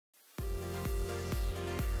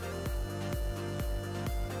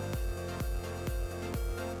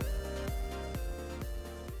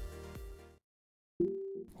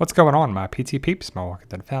What's going on, my PT peeps, my Walking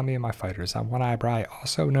Dead family, and my fighters? I'm One Eye Bry,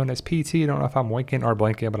 also known as PT. I don't know if I'm winking or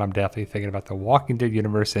blinking, but I'm definitely thinking about the Walking Dead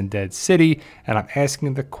universe in Dead City, and I'm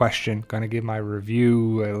asking the question, going to give my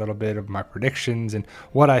review, a little bit of my predictions, and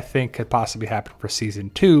what I think could possibly happen for Season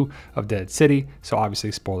 2 of Dead City. So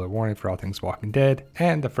obviously, spoiler warning for all things Walking Dead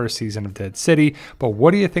and the first season of Dead City. But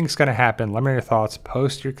what do you think is going to happen? Let me know your thoughts,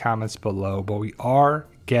 post your comments below. But we are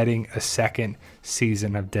getting a second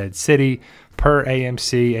season of Dead City per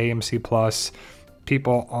AMC Plus,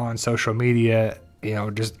 people on social media,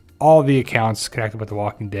 just all the accounts connected with The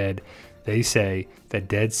Walking Dead. They say that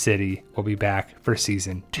Dead City will be back for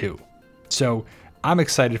season 2. So I'm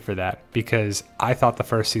excited for that because I thought the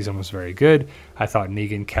first season was very good. I thought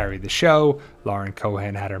Negan carried the show. Lauren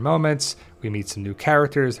Cohan had her moments. We meet some new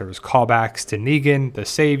characters. There was callbacks to Negan, the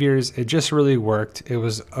Saviors. It just really worked. It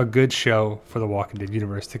was a good show for the Walking Dead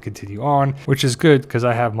universe to continue on, which is good because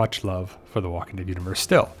I have much love for the Walking Dead universe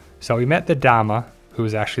still. So we met the Dama, who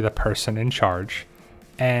is actually the person in charge,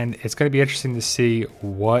 and it's going to be interesting to see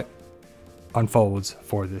what unfolds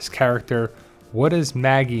for this character. What does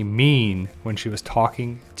Maggie mean when she was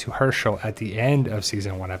talking to Herschel at the end of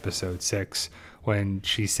season 1, episode 6, when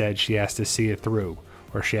she said she has to see it through,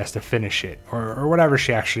 or she has to finish it, or whatever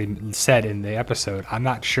she actually said in the episode? I'm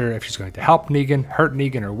not sure if she's going to help Negan, hurt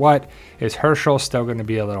Negan, or what. Is Herschel still going to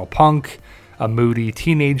be a little punk, a moody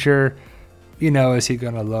teenager? Is he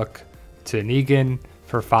going to look to Negan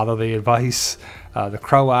for fatherly advice? The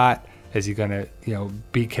Croat, is he going to,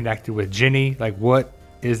 be connected with Ginny? Like, what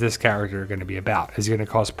is this character going to be about? Is he going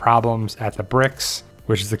to cause problems at the Bricks,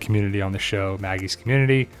 which is the community on the show, Maggie's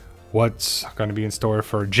community? What's going to be in store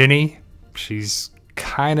for Ginny? She's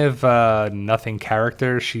kind of a nothing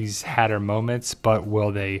character. She's had her moments, but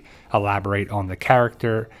will they elaborate on the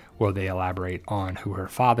character? Will they elaborate on who her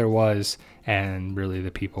father was and really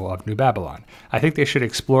the people of New Babylon? I think they should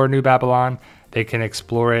explore New Babylon. They can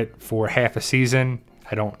explore it for half a season.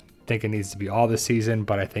 I don't think it needs to be all this season,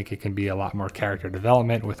 but I think it can be a lot more character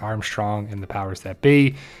development with Armstrong and the powers that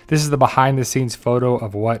be. This is the behind the scenes photo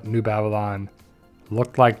of what New Babylon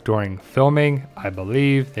looked like during filming. I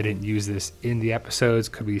believe they didn't use this in the episodes.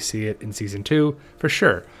 Could we see it in season 2? For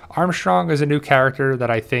sure. Armstrong is a new character that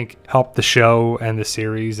I think helped the show and the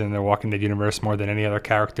series and the Walking Dead universe more than any other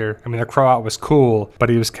character. I mean, the Croat was cool, but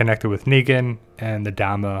he was connected with Negan, and the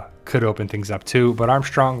Dama could open things up too. But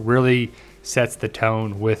Armstrong really sets the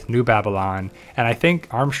tone with New Babylon, and I think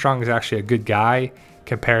Armstrong is actually a good guy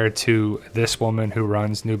compared to this woman who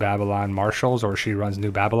runs New Babylon Marshals, or she runs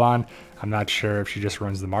New Babylon. I'm not sure if she just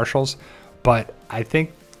runs the Marshals, but I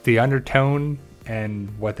think the undertone and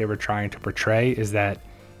what they were trying to portray is that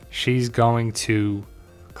she's going to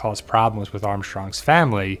cause problems with Armstrong's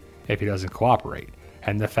family if he doesn't cooperate.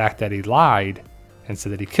 And the fact that he lied and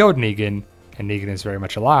said that he killed Negan, and Negan is very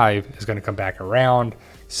much alive, is going to come back around.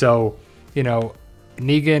 So,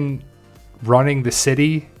 Negan running the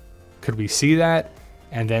city, could we see that?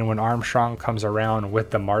 And then when Armstrong comes around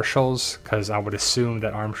with the Marshals, because I would assume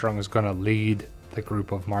that Armstrong is going to lead the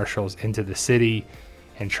group of Marshals into the city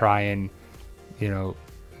and try and,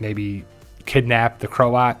 maybe kidnap the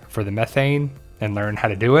Croat for the methane and learn how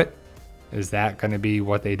to do it. Is that going to be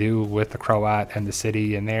what they do with the Croat and the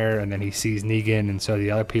city in there? And then he sees Negan and so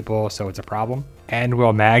the other people, so it's a problem. And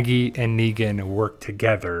will Maggie and Negan work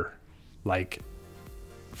together, like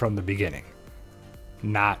from the beginning?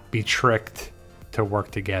 Not be tricked to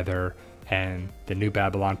work together and the New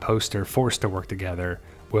Babylon poster forced to work together.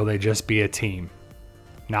 Will they just be a team?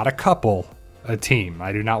 Not a couple, a team.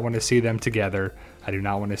 I do not want to see them together. I do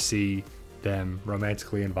not want to see them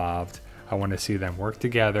romantically involved. I want to see them work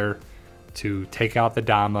together to take out the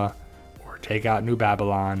Dama or take out New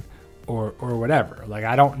Babylon or whatever. Like,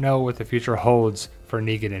 I don't know what the future holds for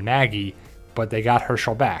Negan and Maggie, but they got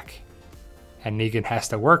Herschel back. And Negan has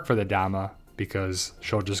to work for the Dama because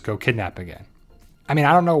she'll just go kidnap again. I mean,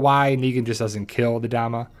 I don't know why Negan just doesn't kill the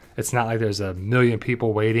Dama. It's not like there's a million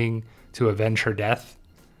people waiting to avenge her death.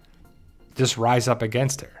 Just rise up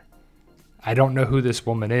against her. I don't know who this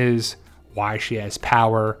woman is, why she has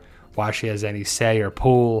power, why she has any say or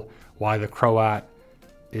pull, why the Croat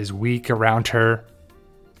is weak around her.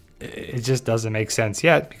 It just doesn't make sense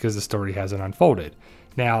yet because the story hasn't unfolded.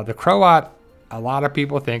 Now, the Croat, a lot of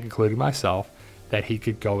people think, including myself, that he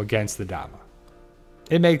could go against the Dama.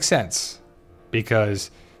 It makes sense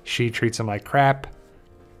because she treats him like crap.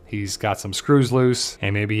 He's got some screws loose,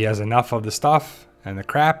 and maybe he has enough of the stuff and the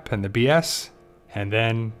crap and the BS, and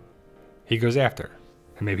then he goes after her.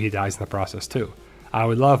 And maybe he dies in the process too. I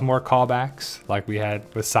would love more callbacks like we had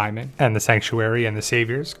with Simon and the Sanctuary and the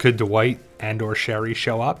Saviors. Could Dwight and or Sherry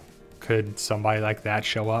show up? Could somebody like that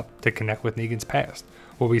show up to connect with Negan's past?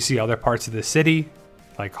 Will we see other parts of the city,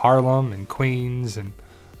 like Harlem and Queens and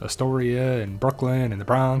Astoria and Brooklyn and the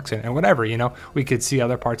Bronx and whatever, you know? We could see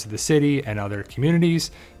other parts of the city and other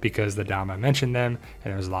communities because the Dama mentioned them,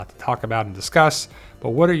 and there's a lot to talk about and discuss.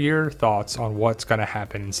 But what are your thoughts on what's going to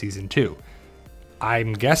happen in season 2?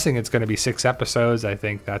 I'm guessing it's going to be 6 episodes. I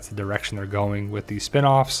think that's the direction they're going with these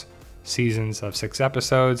spin-offs, seasons of 6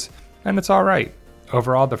 episodes, and it's all right.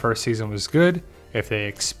 Overall, the first season was good. If they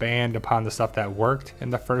expand upon the stuff that worked in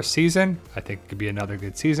the first season, I think it could be another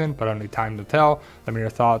good season, but only time to tell. Let me know your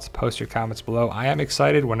thoughts, post your comments below. I am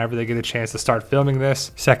excited whenever they get a chance to start filming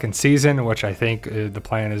this second season, which I think the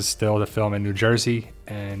plan is still to film in New Jersey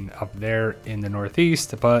and up there in the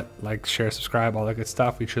Northeast. But like, share, subscribe, all that good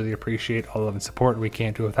stuff. We truly appreciate all love and support. We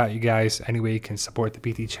can't do it without you guys. Any way you can support the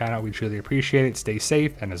PT channel, we truly appreciate it. Stay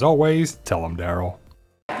safe, and as always, tell them Daryl.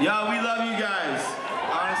 Yo, we love you.